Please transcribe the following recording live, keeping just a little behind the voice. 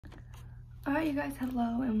Alright you guys,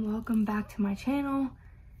 hello and welcome back to my channel.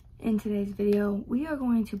 In today's video, we are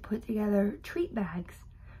going to put together treat bags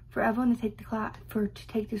for Evelyn to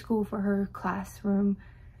take to school for her classroom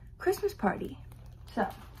Christmas party. So,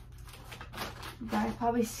 you guys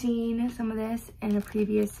probably seen some of this in a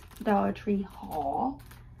previous Dollar Tree haul.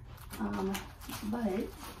 But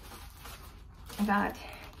I got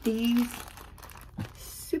these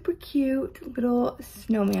super cute little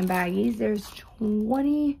snowman baggies. There's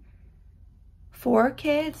 24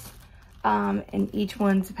 kids, and each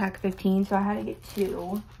one's a pack of 15, so I had to get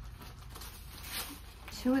two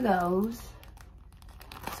of those.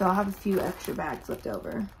 So I'll have a few extra bags left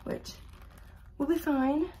over, which will be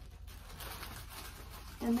fine.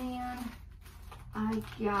 And then I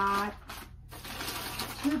got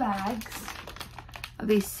 2 bags of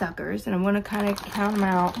these suckers, and I'm gonna kind of count them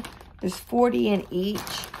out. There's 40 in each.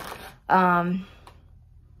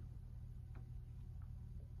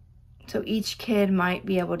 So each kid might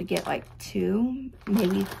be able to get like 2,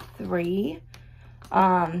 maybe 3.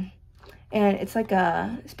 And it's like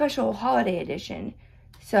a special holiday edition.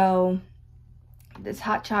 So this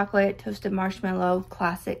hot chocolate, toasted marshmallow,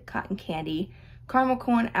 classic cotton candy, caramel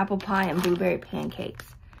corn, apple pie, and blueberry pancakes.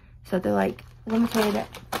 So they're like limited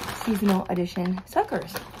seasonal edition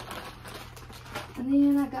suckers. And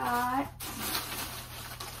then I got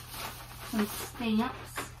some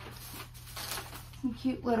stamps, some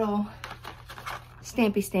cute little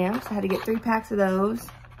stampy stamps. I had to get 3 packs of those.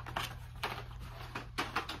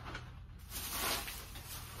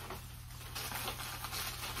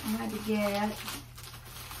 I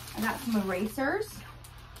got some erasers.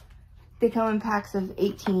 They come in packs of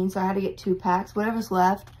 18, so I had to get 2 packs. Whatever's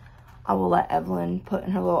left, I will let Evelyn put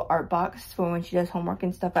in her little art box for when she does homework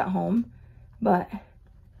and stuff at home. But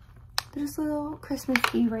there's little Christmas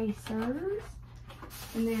erasers.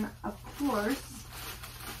 And then, of course,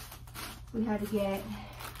 we had to get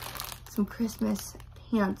some Christmas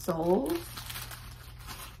pencils.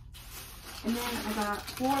 And then I got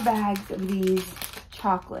 4 bags of these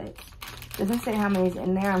chocolates. Doesn't say how many's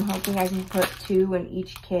in there. I'm hoping I can put 2 in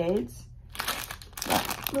each kid's.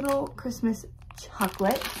 But little Christmas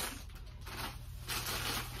chocolates.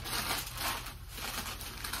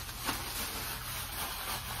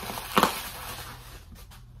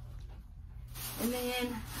 And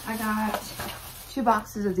then I got 2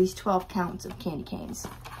 boxes of these 12 counts of candy canes.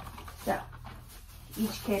 So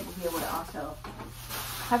each kid will be able to also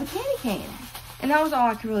have a candy cane. And that was all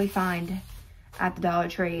I could really find at the Dollar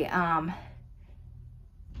Tree.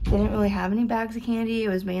 They didn't really have any bags of candy. It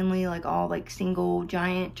was mainly like all like single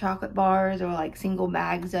giant chocolate bars, or like single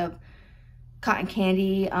bags of cotton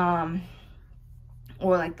candy, or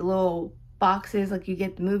like the little boxes like you get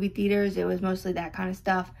at the movie theaters. It was mostly that kind of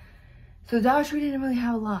stuff. So the Dollar Tree didn't really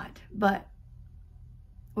have a lot, but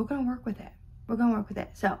we're gonna work with it. We're gonna work with it.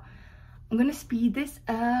 So I'm gonna speed this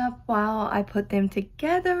up while I put them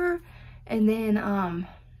together, and then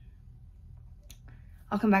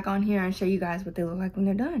I'll come back on here and show you guys what they look like when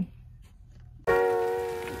they're done.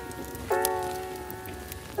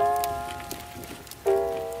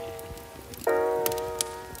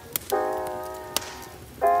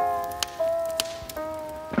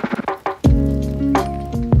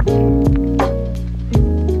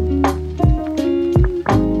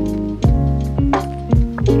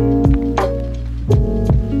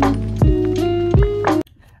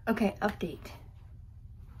 Okay, update.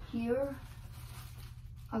 Here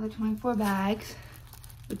are the 24 bags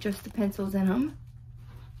with just the pencils in them.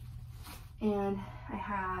 And I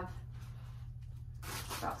have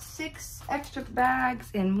about 6 extra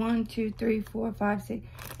bags and 1, 2, 3, 4, 5, 6,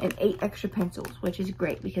 and 8 extra pencils, which is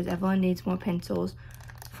great because Evelyn needs more pencils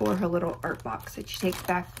for her little art box that she takes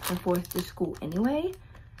back and forth to school anyway.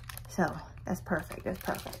 So that's perfect, that's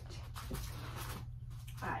perfect.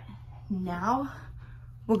 All right, now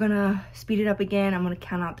we're gonna speed it up again. I'm gonna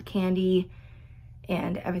count out the candy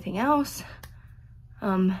and everything else,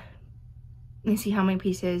 and see how many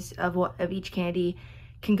pieces of each candy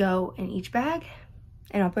can go in each bag,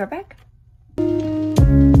 and I'll be right back.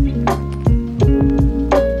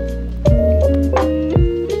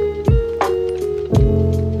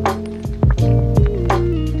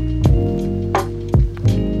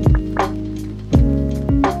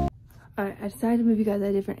 Alright, I decided to move you guys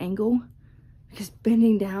at a different angle because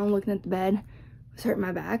bending down looking at the bed was hurting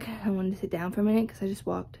my back. I wanted to sit down for a minute because I just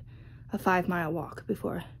walked a 5-mile walk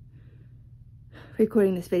before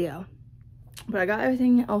recording this video. But I got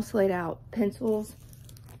everything else laid out. Pencils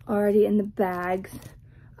already in the bags.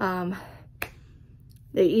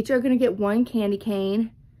 They each are gonna get 1 candy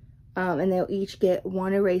cane, and they'll each get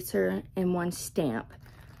 1 eraser and 1 stamp.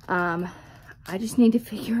 I just need to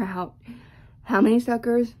figure out how many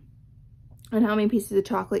suckers and how many pieces of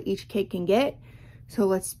chocolate each kid can get. So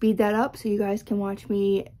let's speed that up so you guys can watch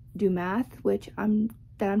me do math, which I'm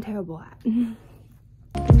terrible at.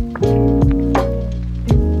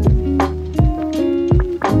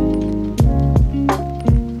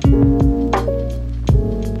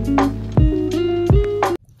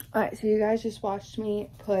 Alright, so you guys just watched me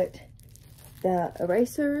put the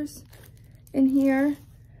erasers in here.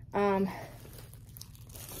 And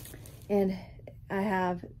I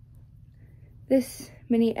have this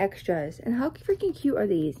many extras. And how freaking cute are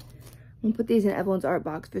these? I'm gonna put these in Evelyn's art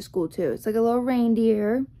box for school too. It's like a little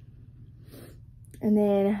reindeer. And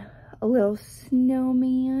then a little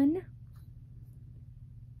snowman.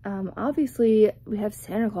 Obviously we have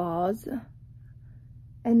Santa Claus.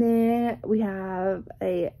 And then we have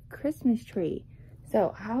a Christmas tree.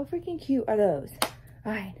 So how freaking cute are those?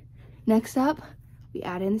 All right, next up, we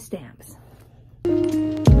add in the stamps.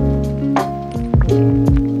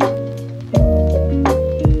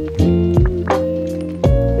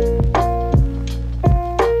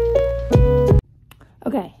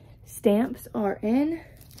 Okay, stamps are in.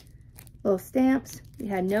 Little stamps. We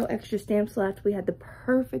had no extra stamps left. We had the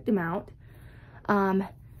perfect amount.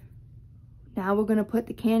 Now we're gonna put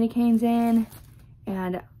the candy canes in,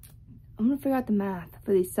 and I'm gonna figure out the math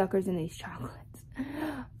for these suckers and these chocolates.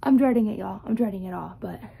 I'm dreading it, y'all. I'm dreading it all,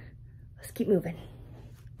 but let's keep moving.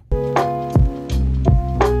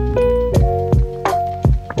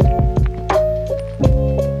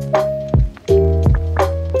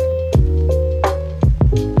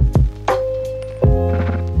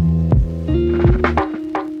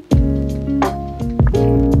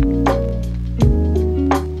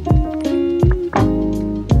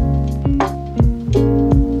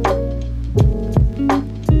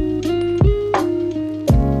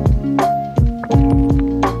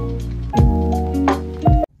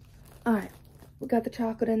 Got the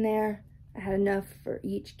chocolate in there. I had enough for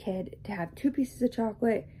each kid to have 2 pieces of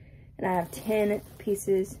chocolate, and I have 10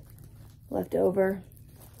 pieces left over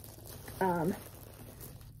that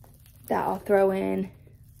I'll throw in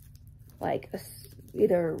like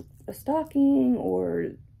either a stocking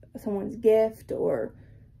or someone's gift, or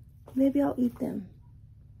maybe I'll eat them.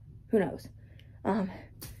 Who knows? Now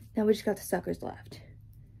we just got the suckers left,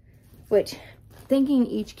 which thinking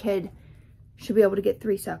each kid should be able to get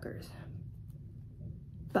 3 suckers.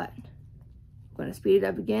 But I'm gonna speed it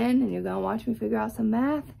up again, and you're gonna watch me figure out some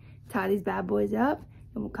math, tie these bad boys up,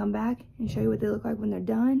 and we'll come back and show you what they look like when they're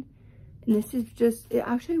done. And this is just, it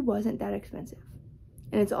actually wasn't that expensive.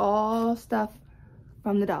 And it's all stuff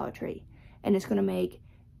from the Dollar Tree. And it's gonna make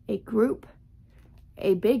a group,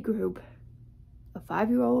 a big group of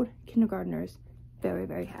 5-year-old kindergartners very,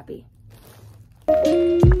 very happy.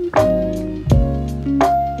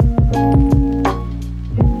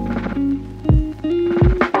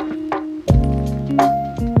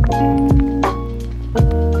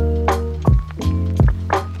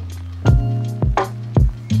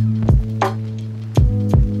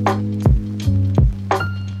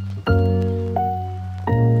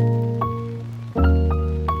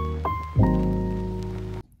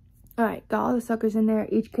 Alright, got all the suckers in there.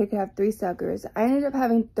 Each kid could have 3 suckers. I ended up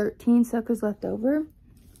having 13 suckers left over,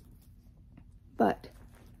 but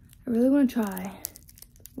I really want to try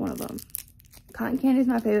one of them. Cotton candy is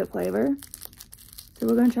my favorite flavor, so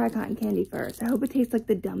we're going to try cotton candy first. I hope it tastes like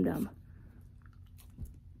the Dum Dum.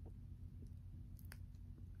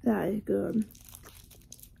 That is good.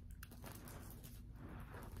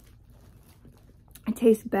 It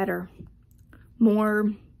tastes better.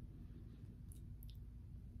 More,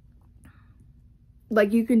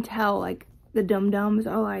 like you can tell, like the Dum Dums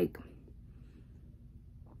are like,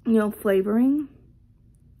 you know, flavoring.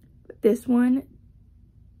 But this one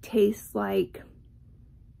tastes like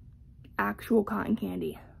actual cotton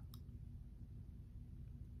candy.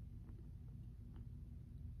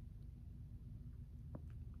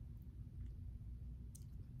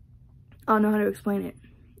 I don't know how to explain it.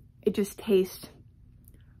 It just tastes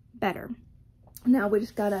better. Now we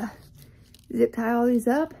just gotta zip tie all these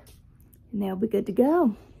up and they'll be good to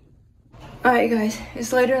go. All right, guys,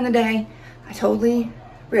 it's later in the day. I totally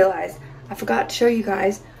realized I forgot to show you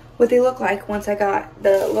guys what they look like once I got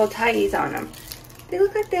the little tidies on them. They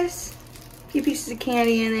look like this. A few pieces of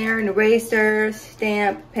candy in there, an eraser,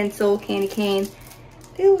 stamp, pencil, candy cane.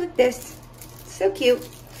 They look like this. So cute.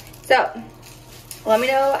 So, let me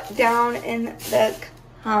know down in the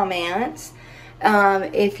comments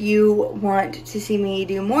if you want to see me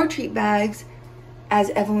do more treat bags as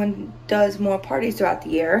Evelyn does more parties throughout the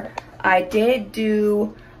year. I did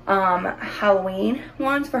do Halloween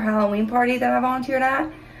ones for Halloween party that I volunteered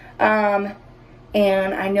at.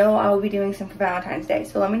 And I know I will be doing some for Valentine's Day.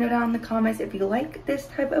 So let me know down in the comments if you like this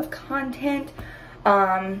type of content.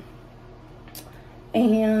 And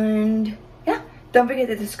yeah, don't forget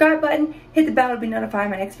the subscribe button, hit the bell to be notified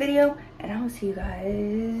of my next video, and I will see you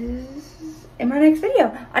guys in my next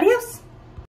video. Adios!